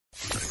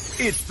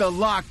It's the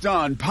Locked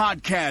On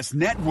Podcast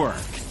Network,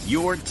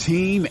 your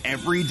team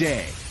every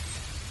day.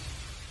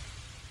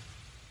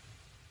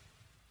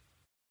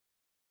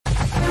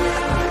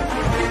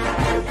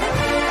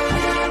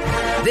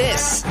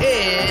 This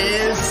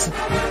is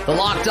the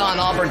Locked On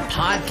Auburn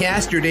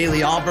Podcast, your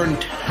daily Auburn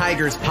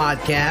Tigers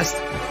podcast,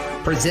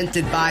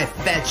 presented by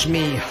Fetch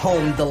Me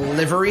Home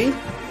Delivery.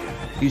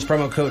 Use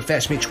promo code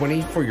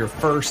FetchMe20 for your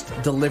first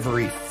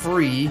delivery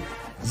free.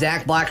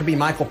 Zach Blackerby,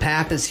 Michael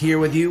Papp is here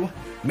with you.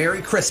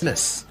 Merry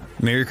Christmas.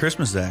 Merry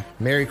Christmas, Zach.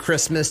 Merry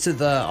Christmas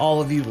to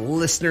all of you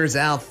listeners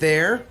out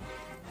there.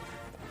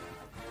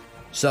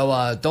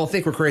 So don't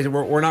think we're crazy.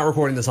 We're not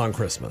recording this on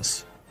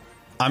Christmas.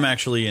 I'm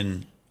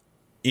actually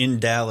in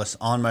Dallas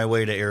on my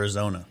way to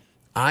Arizona.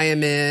 I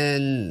am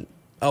in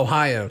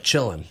Ohio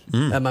chilling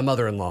at my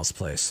mother-in-law's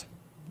place.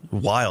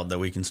 Wild that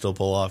we can still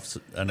pull off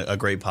a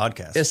great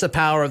podcast. It's the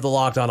power of the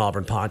Locked On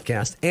Auburn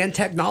podcast and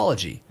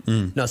technology.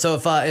 No, so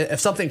if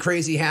something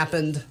crazy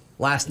happened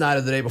last night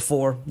or the day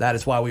before, that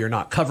is why we are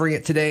not covering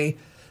it today.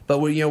 But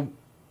we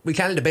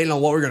kind of debated on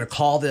what we're going to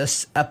call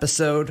this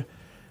episode.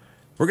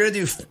 We're going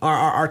to do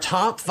our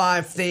top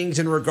 5 things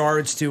in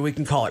regards to, we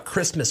can call it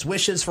Christmas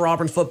wishes for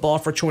Auburn football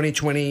for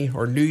 2020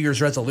 or New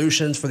Year's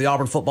resolutions for the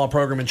Auburn football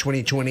program in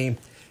 2020.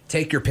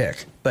 Take your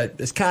pick. But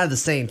it's kind of the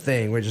same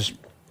thing. We're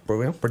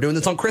doing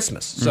this on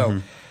Christmas.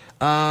 So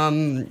are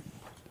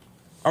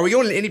we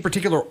going in any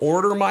particular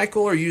order,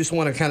 Michael, or you just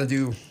want to kind of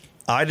do...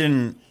 I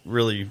didn't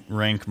really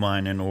rank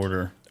mine in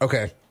order.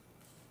 Okay.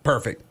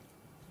 Perfect.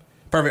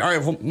 All right.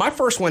 Well, my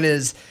first one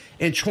is,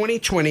 in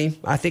 2020,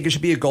 I think it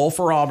should be a goal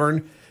for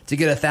Auburn to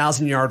get a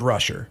 1,000-yard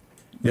rusher.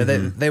 You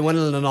know, they went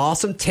on an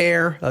awesome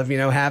tear of,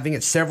 having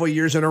it several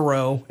years in a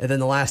row, and then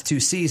the last 2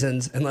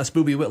 seasons, unless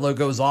Boobie Whitlow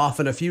goes off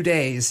in a few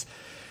days,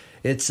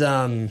 it's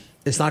not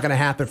going to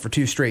happen for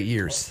 2 straight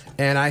years.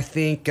 And I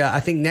think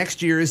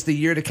next year is the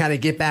year to kind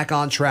of get back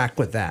on track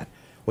with that.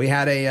 We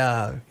had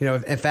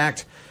in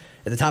fact,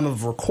 at the time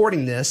of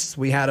recording this,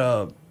 we had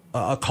a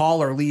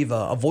caller leave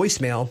a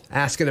voicemail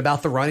asking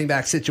about the running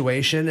back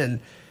situation, and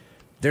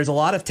there's a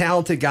lot of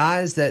talented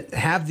guys that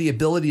have the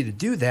ability to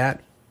do that.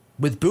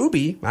 With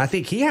Boobie, I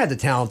think he had the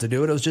talent to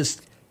do it. It was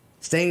just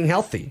staying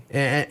healthy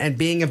and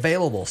being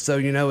available. So,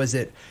 is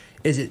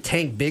it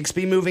Tank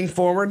Bigsby moving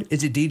forward?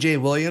 Is it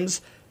DJ Williams?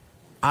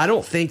 I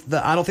don't think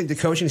the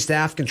coaching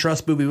staff can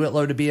trust Boobie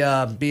Whitlow to be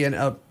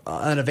an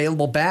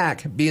available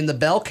back, being the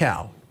bell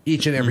cow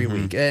each and every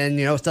week. And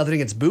it's nothing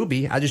against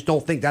Boobie. I just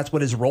don't think that's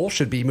what his role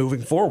should be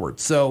moving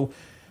forward. So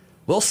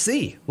we'll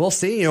see.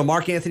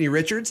 Mark Anthony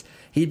Richards,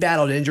 he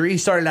battled injury. He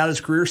started out his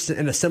career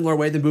in a similar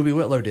way than Boobie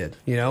Whitlow did.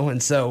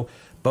 And so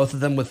both of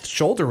them with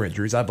shoulder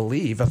injuries, I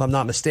believe, if I'm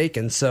not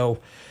mistaken. So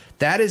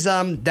that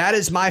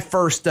is my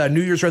first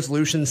New Year's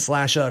resolution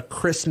 /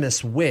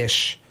 Christmas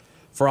wish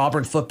for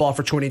Auburn football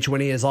for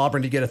 2020 is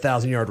Auburn to get a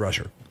 1,000-yard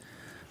rusher.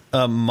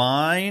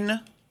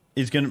 My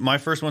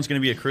first one's going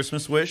to be a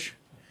Christmas wish.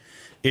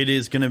 It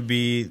is going to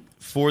be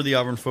for the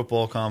Auburn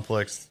football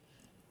complex,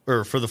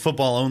 or for the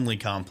football only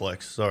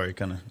complex. Sorry,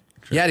 kind of.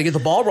 Yeah, to get the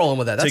ball rolling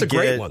with that. That's a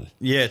great one.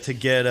 Yeah, to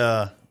get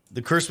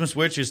the Christmas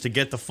wish is to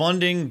get the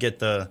funding, get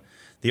the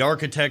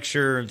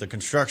architecture, the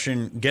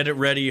construction, get it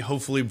ready.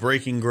 Hopefully,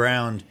 breaking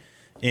ground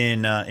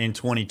in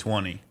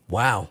 2020.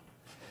 Wow.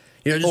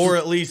 Or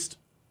at least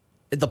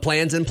the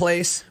plans in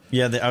place.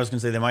 Yeah, I was going to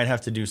say they might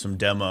have to do some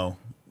demo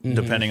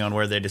depending on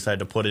where they decide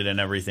to put it and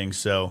everything.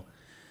 So,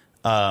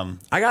 I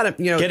got it.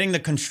 Getting the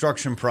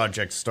construction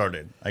project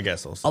started, I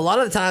guess. Also, a lot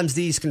of the times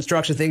these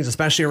construction things,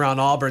 especially around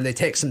Auburn, they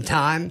take some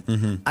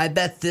time. I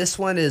bet this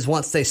one is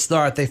once they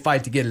start, they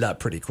fight to get it up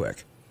pretty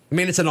quick. I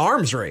mean, it's an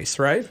arms race,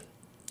 right?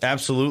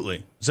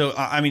 Absolutely. So,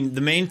 I mean,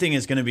 the main thing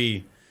is going to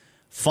be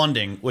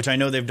funding, which I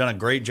know they've done a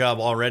great job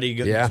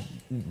already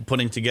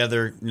putting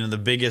together the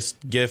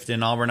biggest gift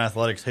in Auburn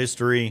athletics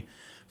history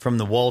from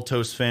the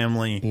Waltos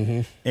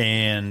family.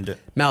 And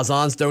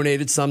Malzahn's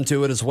donated some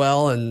to it as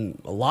well, and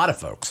a lot of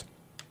folks.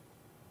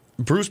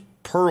 Bruce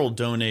Pearl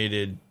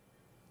donated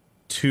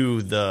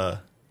to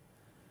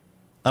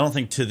I don't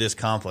think to this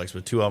complex,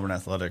 but to Auburn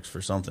Athletics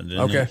for something,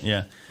 didn't he?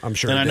 Yeah. I'm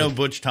sure. And I know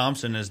Butch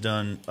Thompson has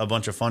done a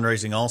bunch of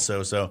fundraising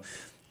also. So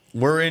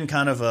we're in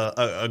kind of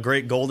a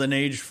great golden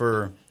age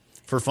for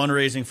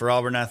fundraising for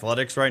Auburn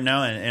Athletics right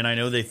now. And I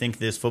know they think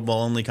this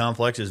football-only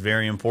complex is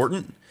very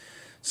important.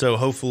 So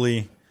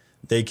hopefully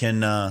they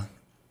can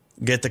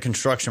get the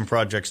construction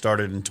project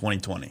started in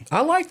 2020.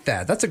 I like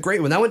that. That's a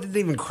great one. That one didn't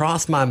even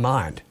cross my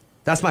mind.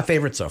 That's my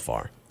favorite so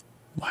far.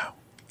 Wow.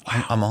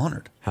 I'm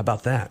honored. How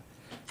about that?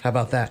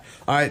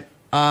 All right.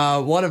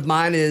 One of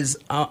mine is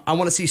I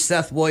want to see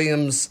Seth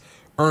Williams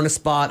earn a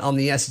spot on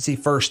the SEC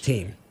first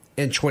team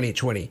in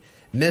 2020.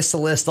 Missed the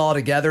list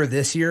altogether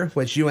this year,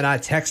 which you and I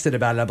texted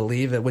about, I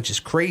believe, which is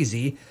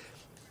crazy.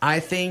 I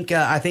think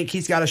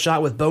he's got a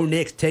shot with Bo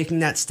Nix taking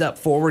that step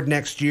forward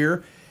next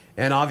year.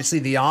 And obviously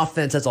the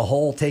offense as a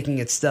whole taking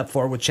its step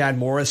forward with Chad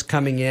Morris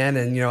coming in.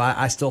 And,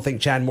 I still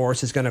think Chad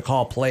Morris is going to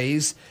call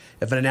plays.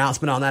 If an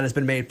announcement on that has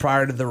been made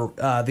prior to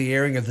the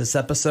airing of this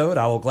episode,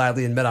 I will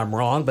gladly admit I'm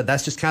wrong. But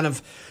that's just kind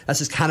of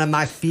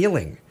my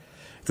feeling.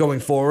 going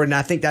forward, and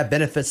I think that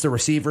benefits the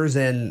receivers.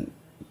 And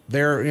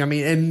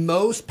in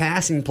most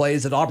passing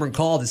plays that Auburn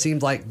called, it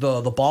seemed like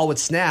the ball would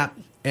snap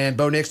and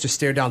Bo Nix just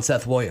stared down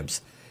Seth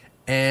Williams.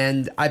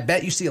 And I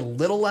bet you see a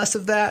little less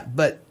of that,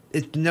 but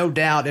it's no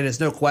doubt and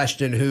it's no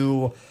question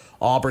who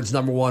Auburn's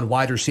number one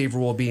wide receiver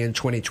will be in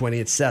 2020.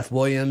 It's Seth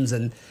Williams,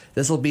 and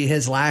this will be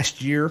his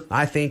last year,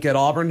 I think, at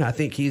Auburn. I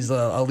think he's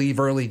a leave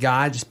early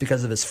guy just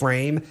because of his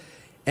frame.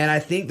 And I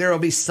think there will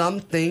be some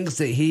things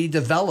that he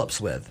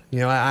develops with.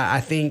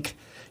 I think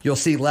you'll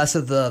see less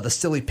of the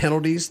silly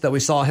penalties that we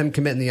saw him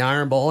commit in the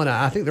Iron Bowl, and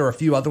I think there were a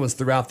few other ones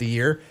throughout the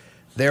year.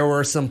 There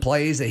were some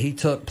plays that he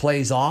took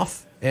plays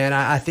off, and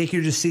I think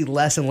you just see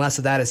less and less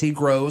of that as he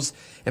grows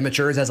and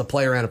matures as a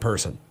player and a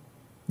person.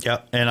 Yeah,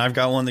 and I've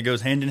got one that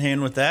goes hand in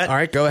hand with that. All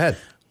right, go ahead.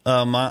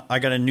 I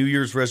got a New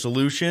Year's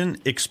resolution,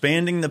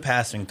 expanding the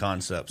passing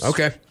concepts.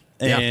 Okay.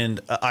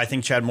 And I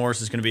think Chad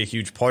Morris is going to be a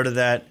huge part of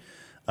that.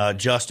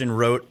 Justin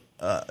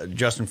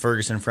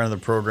Ferguson, friend of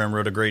the program,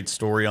 wrote a great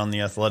story on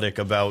The Athletic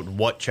about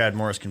what Chad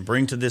Morris can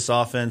bring to this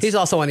offense. He's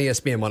also on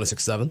ESPN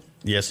 106.7.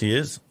 Yes, he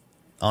is,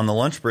 on the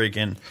lunch break.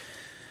 And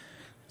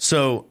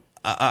so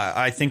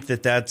I think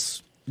that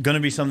that's going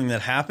to be something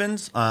that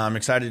happens. I'm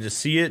excited to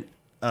see it.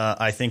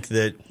 I think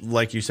that,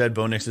 like you said,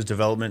 Bo Nix's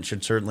development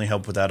should certainly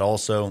help with that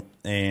also.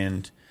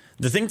 And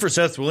the thing for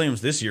Seth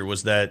Williams this year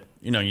was that,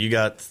 you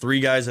got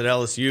 3 guys at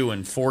LSU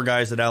and 4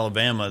 guys at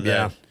Alabama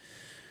that,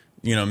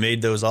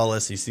 made those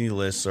all-SEC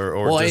lists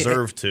or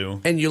deserved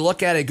to. And you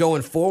look at it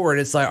going forward,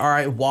 it's like, all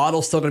right,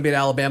 Waddle's still going to be at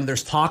Alabama.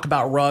 There's talk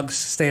about Ruggs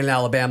staying in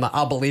Alabama.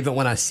 I'll believe it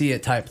when I see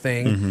it type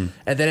thing. Mm-hmm.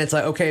 And then it's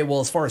like, okay, well,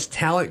 as far as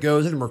talent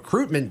goes and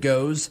recruitment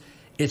goes,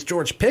 it's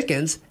George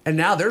Pickens, and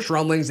now there's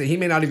rumblings that he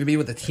may not even be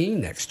with the team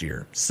next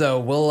year. So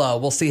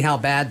we'll see how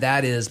bad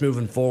that is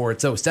moving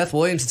forward. So Seth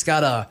Williams has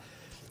got a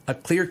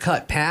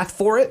clear-cut path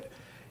for it.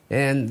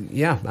 And,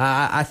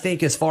 I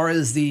think as far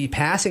as the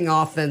passing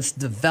offense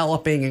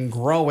developing and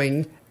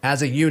growing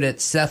as a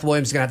unit, Seth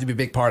Williams is going to have to be a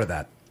big part of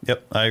that.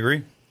 Yep, I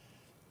agree.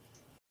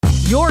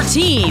 Your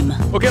team.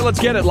 Okay, let's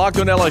get it. Locked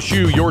on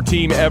LSU, your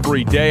team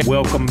every day.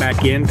 Welcome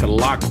back in to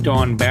Locked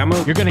on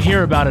Bama. You're going to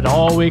hear about it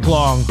all week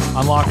long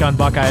on Locked on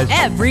Buckeyes.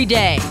 Every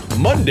day.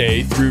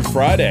 Monday through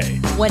Friday.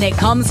 When it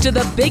comes to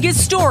the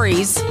biggest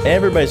stories.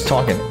 Everybody's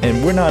talking,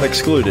 and we're not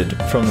excluded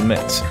from the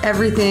mix.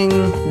 Everything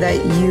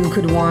that you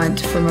could want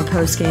from a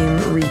post-game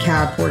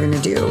recap, we're going to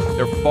do.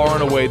 They're far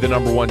and away the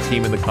number one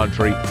team in the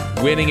country.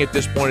 Winning at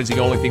this point is the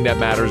only thing that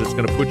matters. It's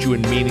going to put you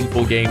in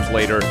meaningful games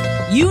later.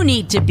 You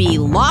need to be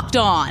locked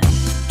on.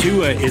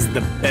 Tua is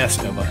the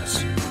best of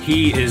us.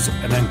 He is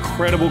an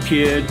incredible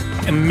kid,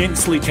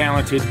 immensely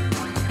talented,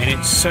 and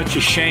it's such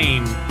a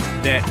shame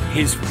that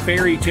his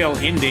fairy tale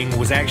ending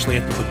was actually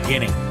at the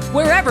beginning.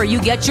 Wherever you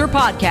get your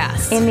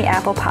podcasts. In the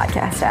Apple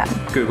Podcast app.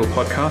 Google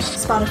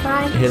Podcasts.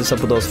 Spotify. Hit us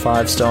up with those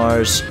 5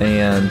 stars,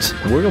 and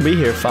we're going to be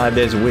here 5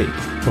 days a week.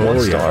 1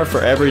 star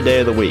for every day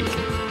of the week.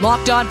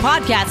 Locked On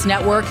Podcast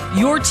Network,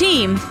 your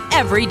team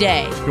every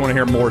day. If you want to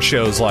hear more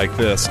shows like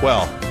this,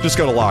 well, just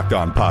go to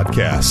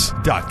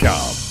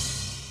LockedOnPodcasts.com.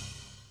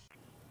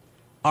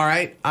 All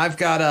right, I've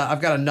got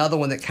another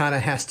one that kind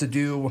of has to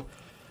do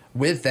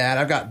with that.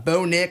 I've got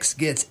Bo Nix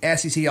gets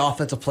SEC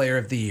Offensive Player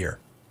of the Year.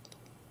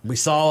 We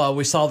saw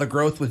the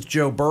growth with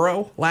Joe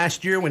Burrow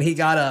last year when he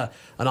got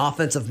an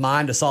offensive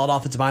mind, a solid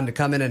offensive mind to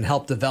come in and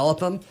help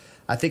develop him.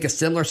 I think a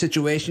similar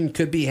situation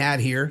could be had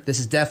here. This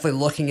is definitely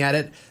looking at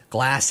it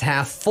glass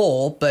half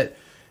full, but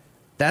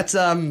that's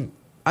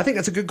I think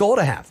that's a good goal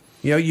to have.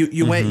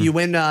 You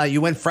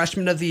win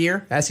Freshman of the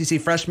Year,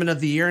 SEC Freshman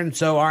of the Year, and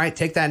so all right,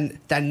 take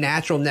that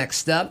natural next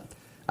step.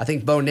 I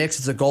think Bo Nix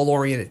is a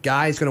goal-oriented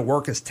guy. He's going to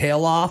work his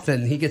tail off,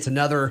 and he gets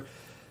another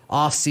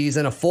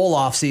offseason, a full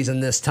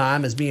offseason this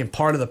time, as being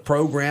part of the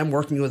program,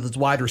 working with his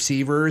wide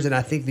receivers, and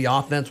I think the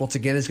offense once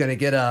again is going to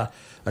get a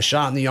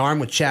shot in the arm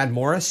with Chad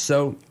Morris.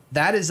 So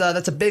that's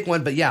a big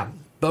one. But yeah,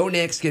 Bo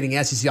Nix getting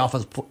SEC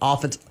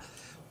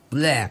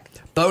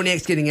Bo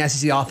Nix getting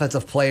SEC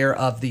Offensive Player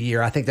of the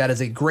Year. I think that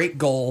is a great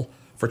goal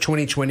for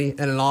 2020 and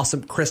an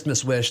awesome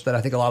Christmas wish that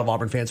I think a lot of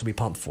Auburn fans will be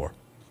pumped for.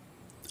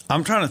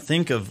 I'm trying to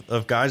think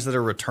of guys that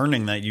are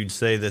returning that you'd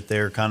say that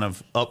they're kind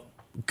of up,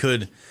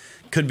 could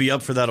be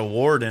up for that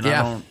award, and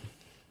yeah.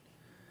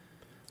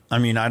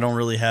 I don't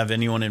really have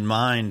anyone in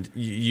mind.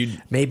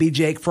 Maybe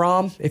Jake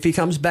Fromm, if he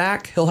comes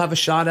back, he'll have a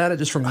shot at it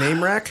just from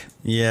name rec.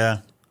 Yeah.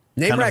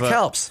 Name rec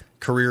helps.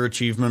 Career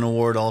Achievement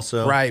Award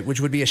also. Right,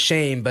 which would be a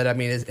shame, but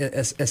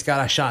it's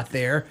got a shot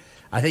there.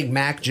 I think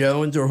Mac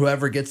Jones or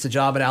whoever gets the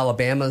job at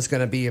Alabama is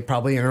going to be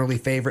probably an early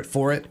favorite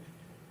for it.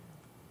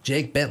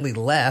 Jake Bentley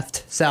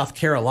left South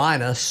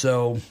Carolina,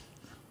 so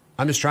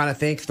I'm just trying to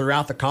think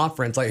throughout the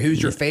conference, like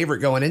who's your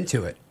favorite going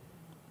into it?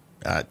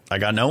 I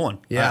got no one.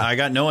 Yeah, I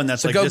got no one.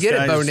 That's so like go this get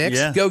it, Bo guy's- Nix.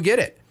 yeah. Go get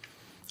it.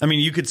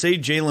 You could say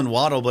Jalen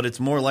Waddle, but it's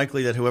more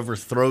likely that whoever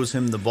throws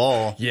him the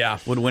ball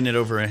would win it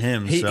over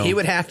him. He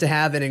would have to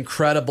have an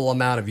incredible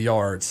amount of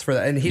yards for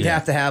that, and he'd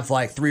have to have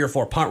like 3 or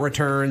 4 punt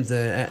returns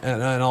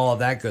and all of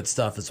that good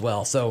stuff as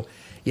well. So,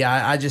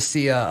 yeah, I just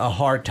see a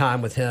hard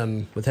time with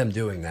him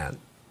doing that.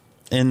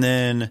 And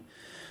then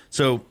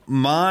So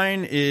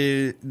mine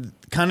is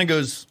kind of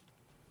goes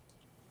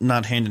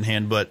not hand in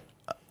hand, but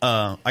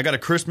I got a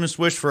Christmas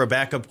wish for a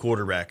backup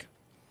quarterback.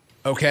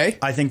 Okay.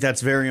 I think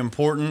that's very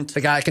important.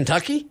 The guy at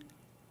Kentucky?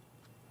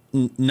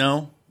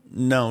 No.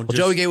 Well,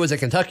 Joey Gay was at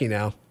Kentucky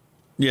now.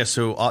 Yeah,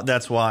 so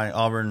that's why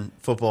Auburn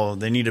football,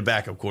 they need a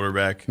backup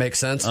quarterback. Makes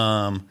sense.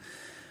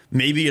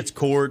 Maybe it's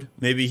Cord.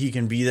 Maybe he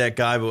can be that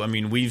guy. But, I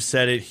mean, we've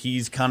said it.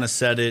 He's kind of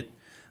said it.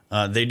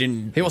 They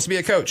didn't. He wants to be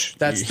a coach.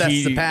 That's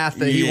the path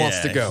that he wants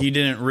to go. He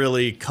didn't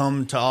really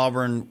come to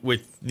Auburn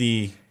with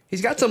the.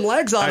 He's got some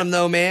legs on him,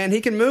 though, man.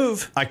 He can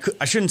move.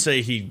 I shouldn't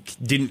say he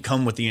didn't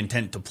come with the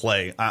intent to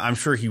play. I'm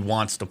sure he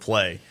wants to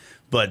play,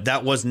 but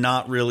that was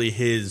not really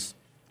his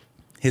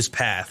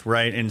path,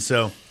 right? And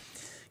so,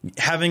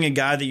 having a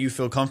guy that you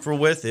feel comfortable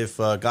with, if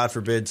God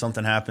forbid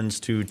something happens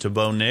to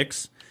Bo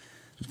Nix,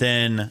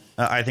 then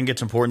I think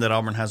it's important that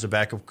Auburn has a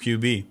backup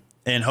QB,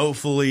 and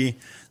hopefully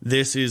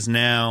this is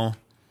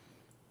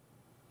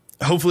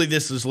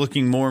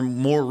looking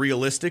more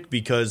realistic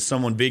because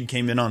someone big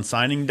came in on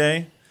signing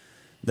day.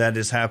 That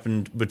has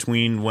happened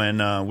between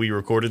when we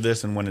recorded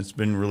this and when it's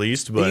been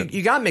released. But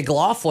you got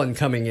McLaughlin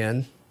coming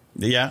in.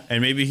 Yeah,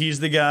 and maybe he's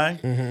the guy.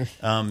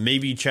 Mm-hmm.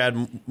 Maybe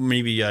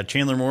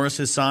Chandler Morris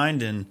has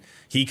signed, and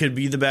he could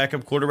be the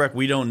backup quarterback.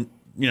 We don't,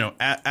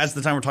 as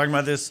the time we're talking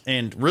about this,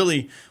 and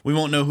really, we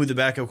won't know who the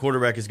backup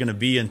quarterback is going to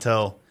be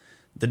until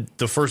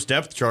the first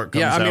depth chart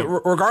comes out. Yeah, I mean,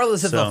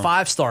 regardless if the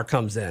 5-star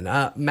comes in,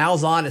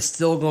 Malzahn is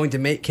still going to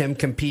make him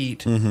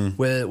compete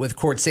with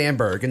Court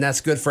Sandberg, and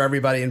that's good for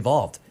everybody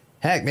involved.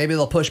 Heck, maybe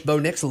they'll push Bo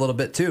Nix a little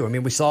bit too. I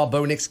mean, we saw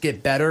Bo Nix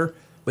get better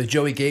with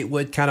Joey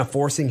Gatewood kind of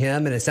forcing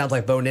him, and it sounds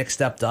like Bo Nix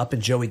stepped up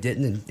and Joey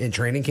didn't in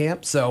training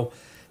camp. So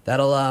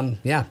that'll,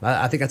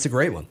 I think that's a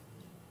great one.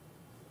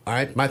 All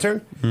right, my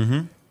turn?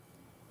 Mm-hmm.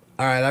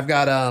 All right, I've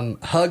got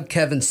hug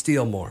Kevin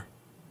Steelmore.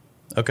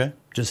 Okay.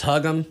 Just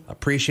hug him,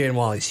 appreciate him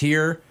while he's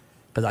here,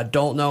 because I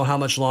don't know how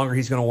much longer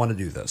he's going to want to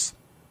do this.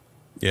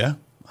 Yeah,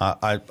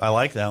 I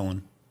like that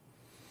one.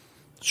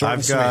 Short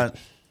and sweet.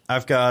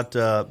 I've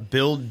got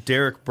build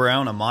Derek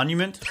Brown a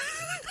monument.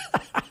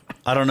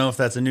 I don't know if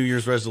that's a New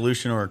Year's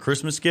resolution or a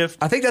Christmas gift.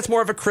 I think that's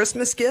more of a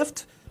Christmas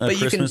gift. A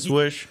Christmas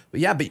wish.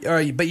 Yeah,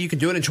 but you can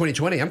do it in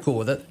 2020. I'm cool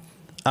with it.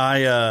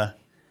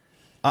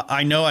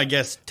 I know, I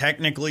guess,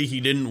 technically he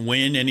didn't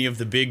win any of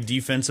the big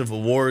defensive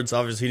awards.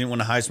 Obviously, he didn't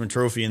win a Heisman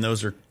Trophy, and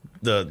those are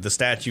the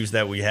statues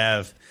that we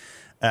have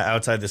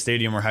outside the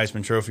stadium are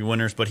Heisman Trophy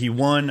winners. But he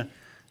won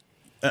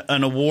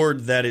an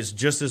award that is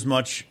just as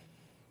much,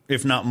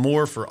 if not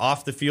more, for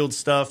off-the-field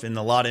stuff in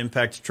the Lot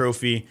Impact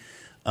Trophy.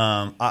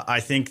 I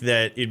think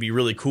that it'd be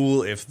really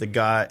cool if the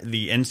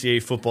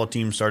NCAA football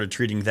team started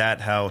treating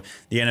that how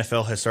the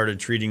NFL has started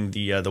treating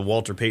the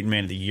Walter Payton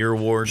Man of the Year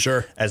award,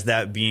 as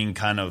that being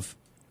kind of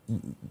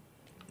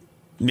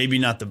maybe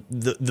not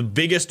the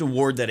biggest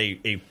award that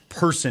a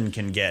person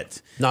can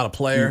get, not a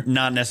player,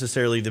 not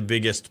necessarily the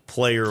biggest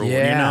player.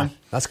 Yeah,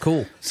 that's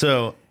cool.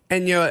 So,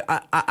 and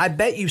I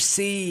bet you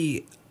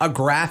see a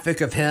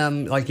graphic of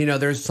him, like,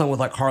 there's some with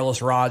like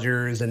Carlos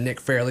Rogers and Nick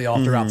Fairley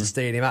all throughout the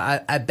stadium.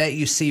 I bet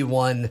you see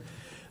one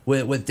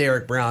with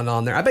Derek Brown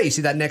on there. I bet you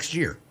see that next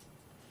year.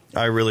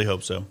 I really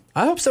hope so.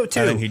 I hope so too.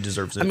 I think he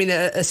deserves it. I mean,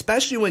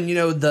 especially when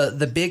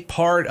the big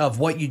part of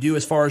what you do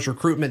as far as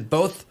recruitment,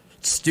 both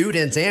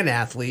students and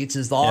athletes,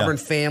 is the Auburn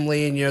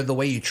family and the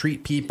way you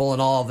treat people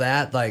and all of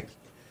that. Like,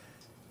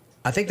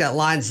 I think that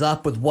lines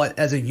up with what,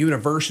 as a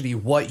university,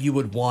 what you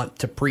would want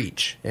to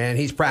preach. And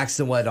he's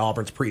practicing what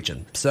Auburn's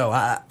preaching. So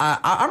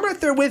I'm right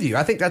there with you.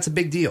 I think that's a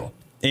big deal.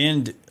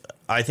 And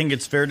I think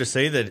it's fair to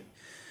say that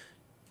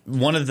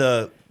one of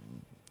the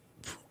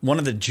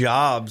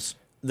jobs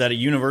that a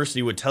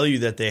university would tell you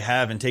that they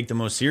have and take the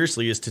most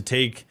seriously is to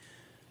take,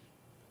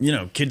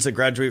 kids that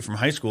graduate from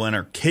high school and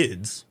are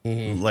kids.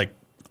 Like,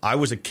 I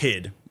was a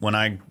kid when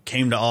I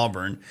came to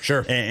Auburn.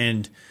 Sure.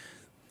 And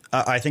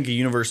I think a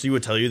university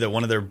would tell you that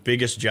one of their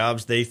biggest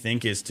jobs, they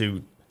think, is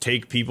to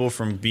take people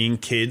from being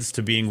kids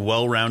to being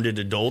well-rounded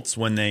adults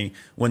when they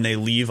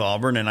leave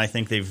Auburn. And I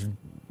think they've,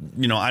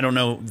 I don't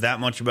know that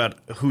much about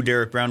who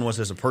Derek Brown was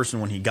as a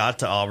person when he got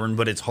to Auburn,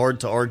 but it's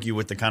hard to argue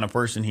with the kind of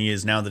person he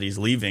is now that he's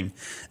leaving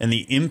and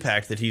the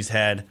impact that he's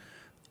had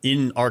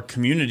in our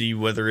community,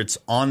 whether it's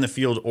on the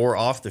field or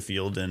off the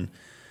field. And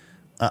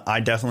I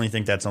definitely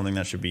think that's something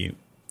that should be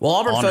Well,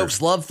 Auburn honored.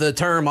 folks love the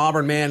term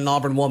Auburn man and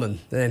Auburn woman,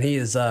 and he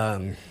is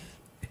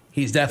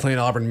he's definitely an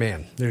Auburn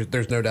man.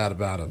 There's no doubt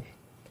about it.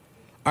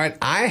 All right,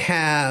 I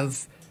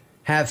have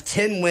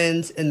 10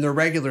 wins in the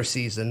regular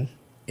season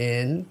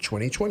in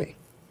 2020.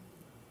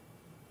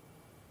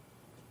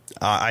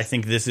 I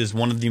think this is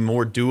one of the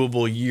more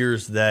doable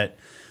years that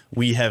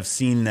we have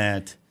seen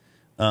that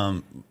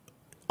on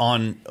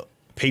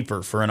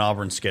paper for an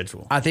Auburn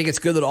schedule. I think it's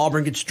good that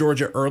Auburn gets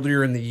Georgia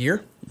earlier in the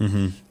year,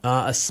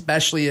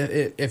 especially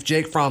if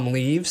Jake Fromm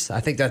leaves. I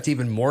think that's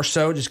even more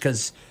so just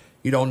because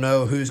you don't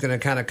know who's going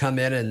to kind of come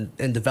in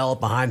and develop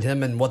behind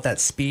him and what that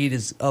speed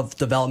of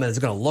development is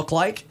going to look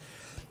like.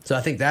 So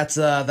I think that's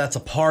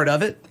a part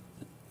of it.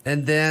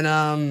 And then,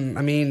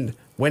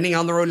 winning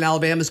on the road in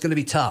Alabama is going to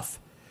be tough.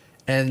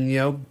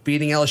 and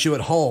beating LSU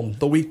at home.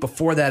 The week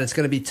before that, it's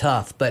going to be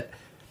tough. But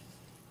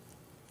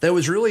there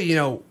was really,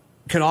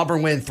 can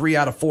Auburn win 3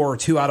 out of 4 or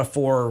 2 out of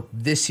 4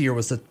 this year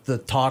was the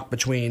talk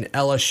between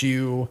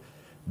LSU,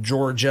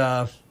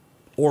 Georgia,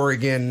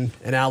 Oregon,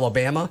 and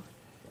Alabama.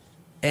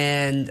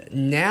 And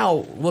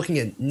now looking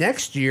at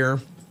next year,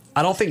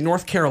 I don't think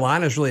North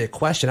Carolina is really a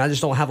question. I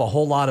just don't have a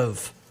whole lot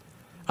of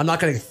 – I'm not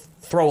going to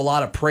throw a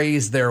lot of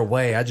praise their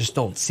way. I just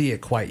don't see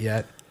it quite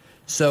yet.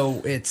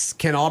 So it's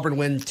can Auburn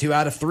win 2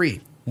 out of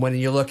 3 when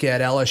you look at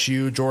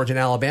LSU, Georgia, and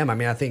Alabama? I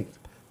mean, I think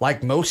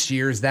like most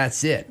years,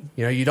 that's it.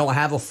 You don't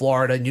have a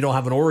Florida and you don't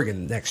have an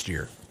Oregon next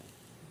year.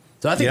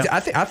 So I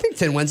think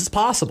 10 wins is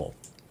possible.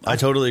 I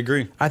totally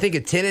agree. I think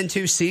a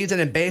 10-2 season,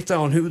 and based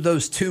on who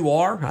those two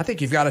are, I think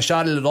you've got a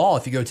shot at it all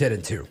if you go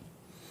 10-2.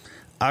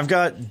 I've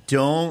got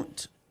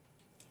don't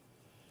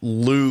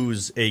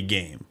lose a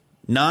game.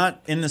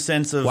 Not in the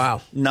sense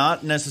of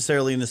not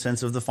necessarily in the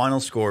sense of the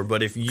final score,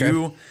 but if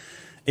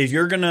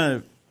you're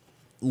gonna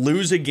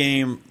lose a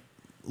game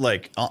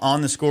like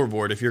on the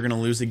scoreboard, if you're gonna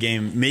lose a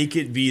game, make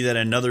it be that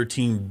another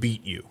team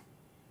beat you.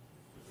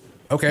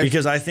 Okay.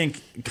 Because I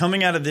think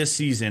coming out of this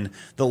season,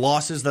 the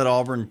losses that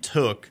Auburn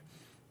took,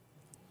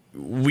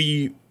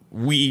 you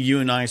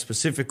and I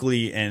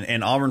specifically,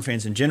 and Auburn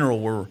fans in general,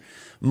 were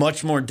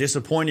much more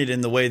disappointed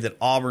in the way that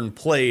Auburn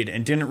played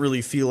and didn't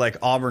really feel like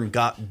Auburn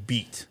got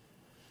beat.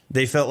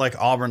 They felt like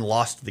Auburn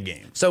lost the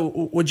game.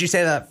 So would you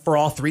say that for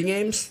all 3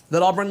 games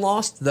that Auburn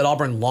lost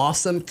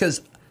them?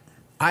 Because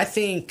I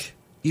think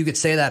you could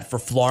say that for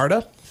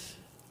Florida.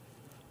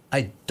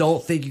 I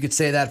don't think you could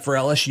say that for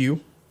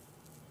LSU.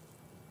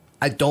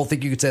 I don't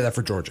think you could say that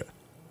for Georgia.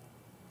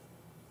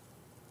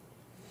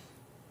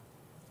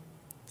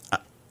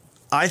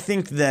 I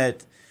think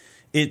that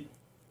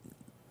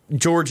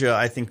Georgia,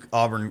 I think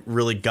Auburn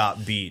really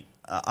got beat.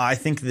 I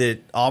think that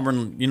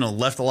Auburn,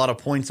 left a lot of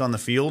points on the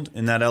field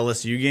in that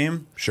LSU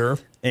game. Sure.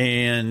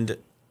 And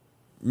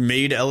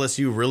made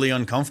LSU really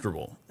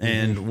uncomfortable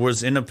and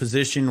was in a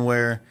position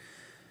where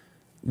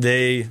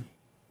they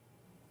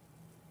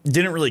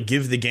didn't really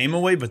give the game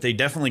away, but they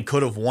definitely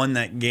could have won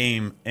that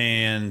game.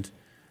 And,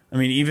 I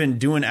mean, even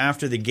doing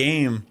after the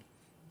game,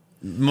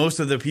 most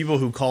of the people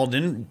who called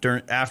in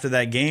after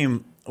that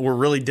game were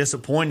really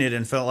disappointed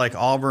and felt like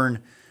Auburn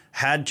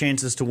had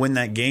chances to win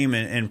that game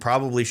and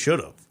probably should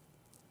have.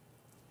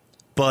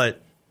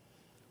 But,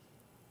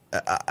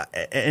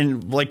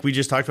 and like we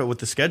just talked about with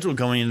the schedule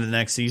going into the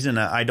next season,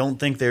 I don't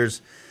think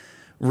there's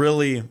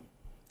really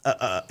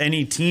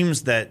any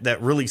teams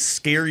that really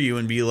scare you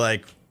and be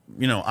like,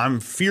 I'm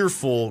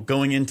fearful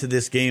going into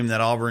this game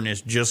that Auburn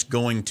is just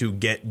going to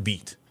get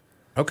beat.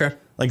 Okay.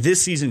 Like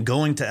this season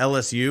going to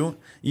LSU,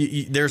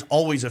 there's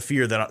always a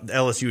fear that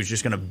LSU is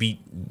just going to beat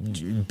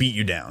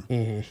you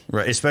down,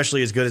 right?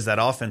 Especially as good as that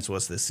offense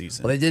was this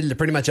season. Well, they did it to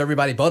pretty much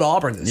everybody but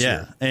Auburn this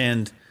year. Yeah,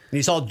 and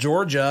you saw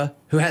Georgia,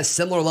 who has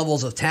similar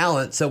levels of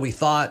talent, so we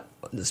thought,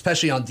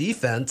 especially on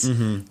defense,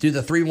 do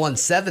the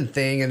 3-1-7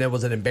 thing, and it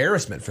was an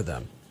embarrassment for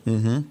them.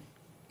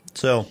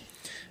 So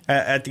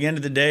at the end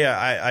of the day,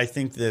 I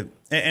think that,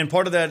 and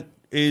part of that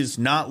is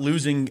not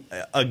losing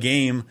a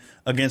game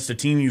against a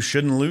team you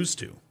shouldn't lose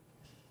to.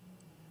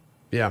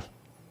 Yeah.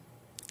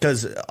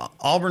 Because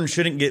Auburn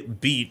shouldn't get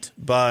beat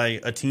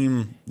by a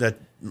team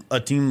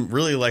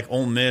really like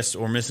Ole Miss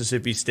or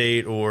Mississippi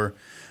State,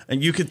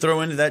 and you could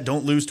throw into that,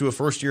 don't lose to a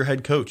first-year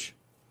head coach.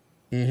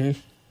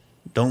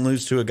 Don't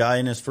lose to a guy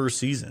in his first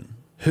season.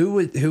 Who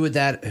would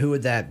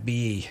that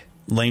be?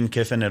 Lane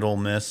Kiffin at Ole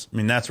Miss. I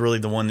mean, that's really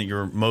the one that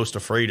you're most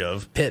afraid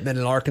of. Pittman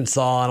in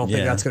Arkansas. I don't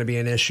think that's going to be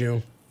an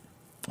issue.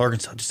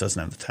 Arkansas just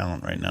doesn't have the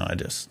talent right now.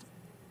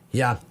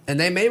 Yeah, and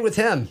they made with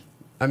him.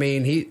 I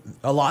mean,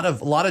 a lot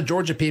of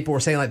Georgia people were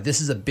saying like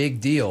this is a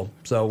big deal.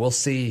 So we'll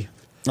see.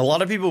 A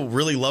lot of people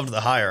really loved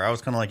the hire. I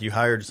was kind of like, you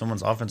hired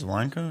someone's offensive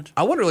line coach?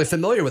 I wasn't really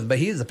familiar with him, but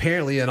he's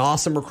apparently an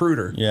awesome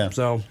recruiter. Yeah.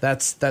 So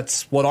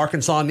that's what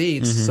Arkansas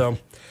needs. So,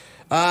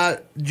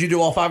 did you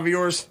do all 5 of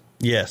yours?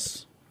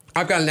 Yes.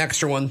 I've got an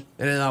extra one,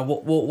 and then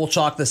we'll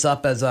chalk this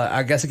up as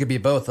I guess it could be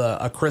both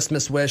a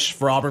Christmas wish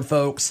for Auburn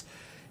folks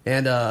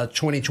and a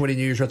 2020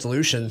 New Year's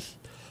resolution.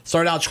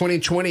 Started out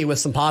 2020 with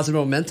some positive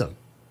momentum.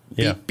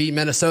 Yeah. Beat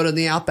Minnesota in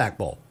the Outback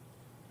Bowl.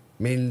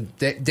 I mean,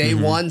 day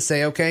one,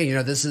 say, okay,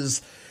 this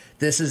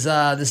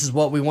is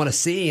what we want to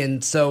see.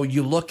 And so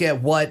you look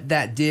at what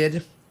that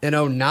did in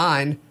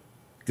 2009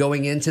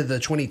 going into the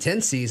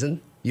 2010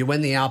 season. You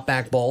win the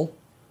Outback Bowl.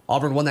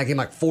 Auburn won that game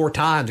like 4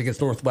 times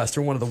against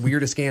Northwestern, one of the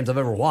weirdest games I've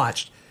ever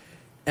watched.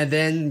 And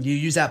then you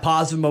use that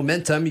positive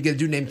momentum. You get a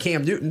dude named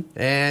Cam Newton,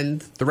 and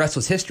the rest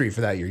was history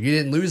for that year. You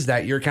didn't lose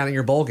that year counting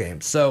your bowl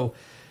games. So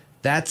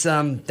that's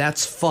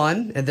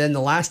fun. And then the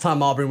last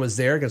time Auburn was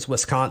there against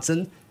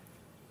Wisconsin,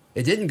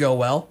 it didn't go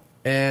well.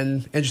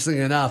 And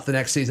interestingly enough, the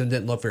next season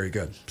didn't look very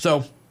good.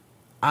 So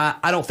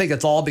I don't think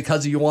it's all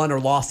because you won or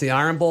lost the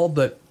Iron Bowl,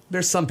 but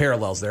there's some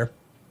parallels there.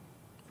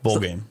 Bowl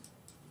game.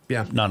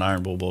 Yeah. Not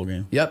Iron Bowl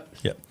game. Yep.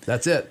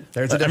 That's it.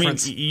 There's a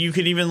difference. I mean, you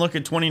could even look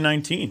at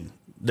 2019.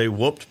 They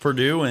whooped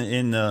Purdue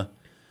in the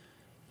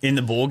in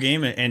the bowl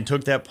game and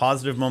took that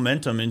positive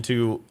momentum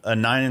into a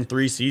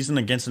 9-3 season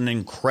against an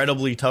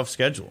incredibly tough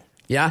schedule.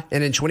 Yeah,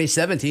 and in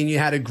 2017, you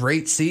had a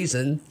great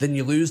season. Then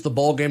you lose the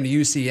bowl game to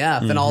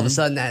UCF, and all of a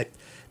sudden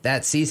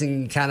that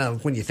season kind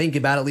of, when you think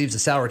about it, leaves a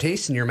sour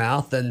taste in your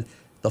mouth. And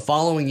the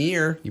following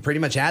year, you pretty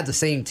much had the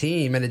same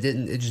team, and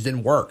it just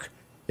didn't work.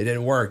 It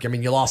didn't work. I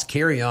mean, you lost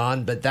Carry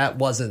On, but that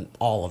wasn't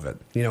all of it.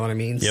 You know what I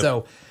mean? Yep.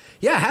 So,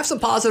 yeah, have some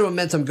positive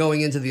momentum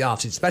going into the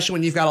offseason, especially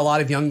when you've got a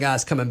lot of young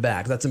guys coming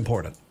back. That's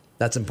important.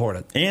 That's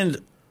important.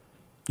 And,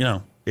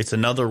 it's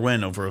another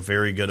win over a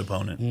very good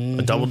opponent,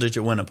 a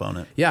double-digit win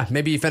opponent. Yeah,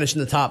 maybe you finish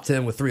in the top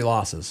 10 with 3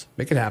 losses.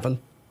 Make it happen.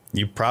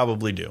 You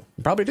probably do.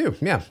 You probably do,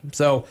 yeah.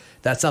 So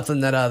that's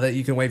something that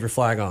you can wave your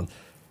flag on.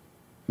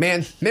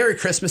 Man, Merry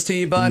Christmas to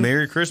you, bud.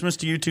 Merry Christmas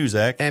to you too,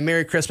 Zach. And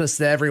Merry Christmas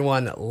to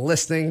everyone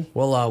listening.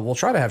 We'll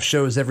try to have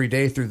shows every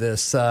day through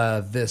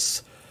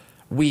this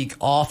week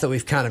off that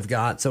we've kind of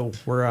got. So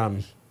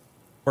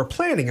we're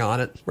planning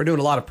on it. We're doing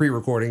a lot of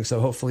pre-recording,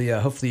 so hopefully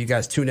you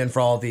guys tune in for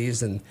all of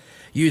these and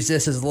use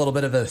this as a little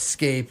bit of an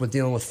escape with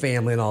dealing with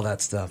family and all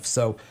that stuff.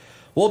 So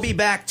we'll be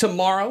back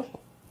tomorrow.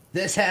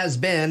 This has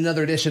been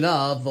another edition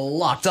of the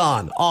Locked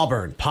On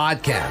Auburn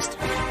podcast.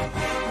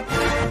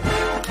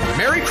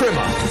 Merry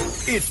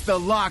Christmas. It's the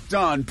Locked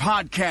On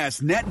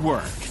Podcast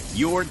Network,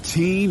 your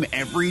team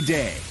every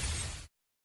day.